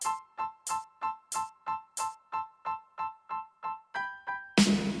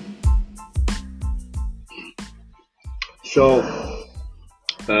So,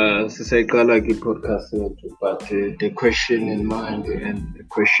 sisayaqala ke podcast yethu, but the question in mind and the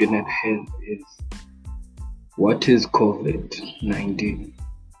question at hand is, what is COVID-19?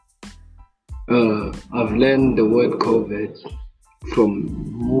 I've learned the word COVID from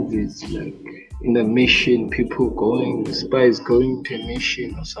movies, like in a mission, people spies going to a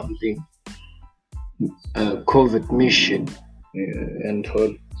mission or something, COVID mission, and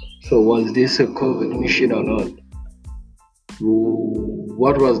all. So was this a COVID mission or not?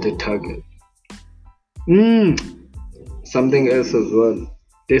 What was the target? Something else as well.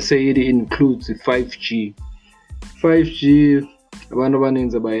 They say it includes 5G. 5G, abantu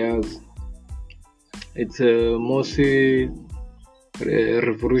abaninzi abayazi. It's a mostly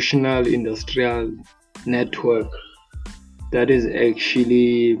revolutionary industrial network that is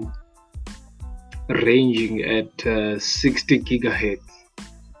actually ranging at 60 gigahertz,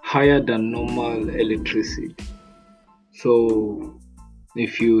 higher than normal electricity. So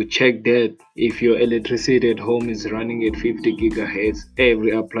if you check that, if your electricity at home is running at 50 gigahertz,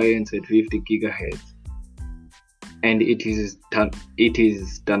 every appliance at 50 gigahertz, and it is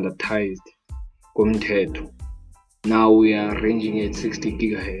standardized kumthetho. Now we are ranging at 60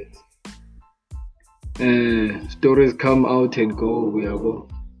 gigahertz. Stories come out and go, uyabo.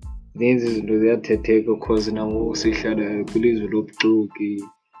 Lezi zinto ziyathetheka cause nangoku sihlala kwilizwe lobuxoki,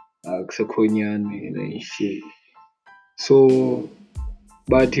 akusekho nyani and shit. So,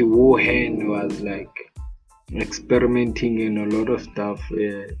 but Wuhan was like experimenting in a lot of stuff,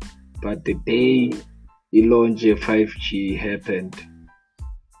 but the day he launched 5G happened,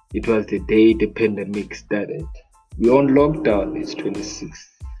 it was the day the pandemic started. We're on lockdown. It's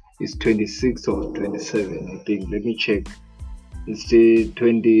 26 or 27, I think. Let me check. It's the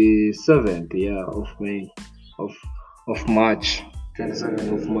 27th, of May, of March.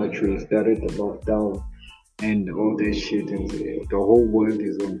 27th of March, we started the lockdown and all that shit, and the whole world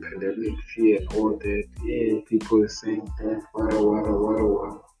is on pandemic fear and all that. Yeah, people are saying that,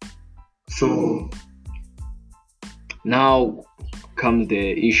 wara. So now comes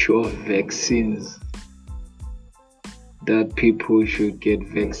the issue of vaccines, that people should get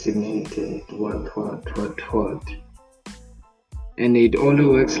vaccinated, what. And it only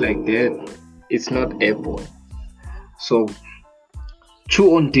works like that. It's not airborne. So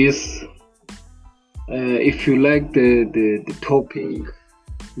chew on this. If you like the topic,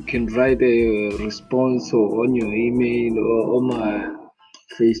 you can write a response or on your email or on my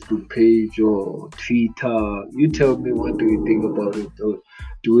Facebook page or Twitter. You tell me, what do you think about it? Or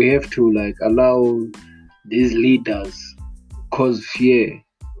do we have to allow these leaders cause fear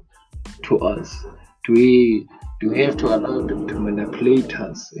to us? Do we have to allow them to manipulate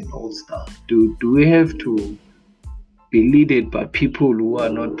us and all stuff? Do we have to be led by people who are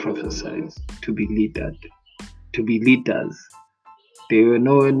not prophesied to be leaders? They were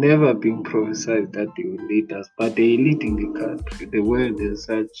never being prophesied that they will lead us, but they're leading the country, the world as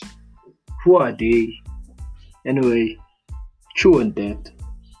such. Who are they? Anyway, chew on that.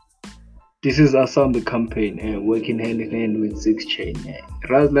 This is Assam the campaign, working hand in hand with 6chain.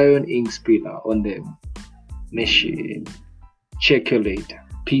 Raz Lion Ink Spinner on the machine. Check you later.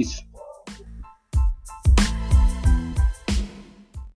 Peace.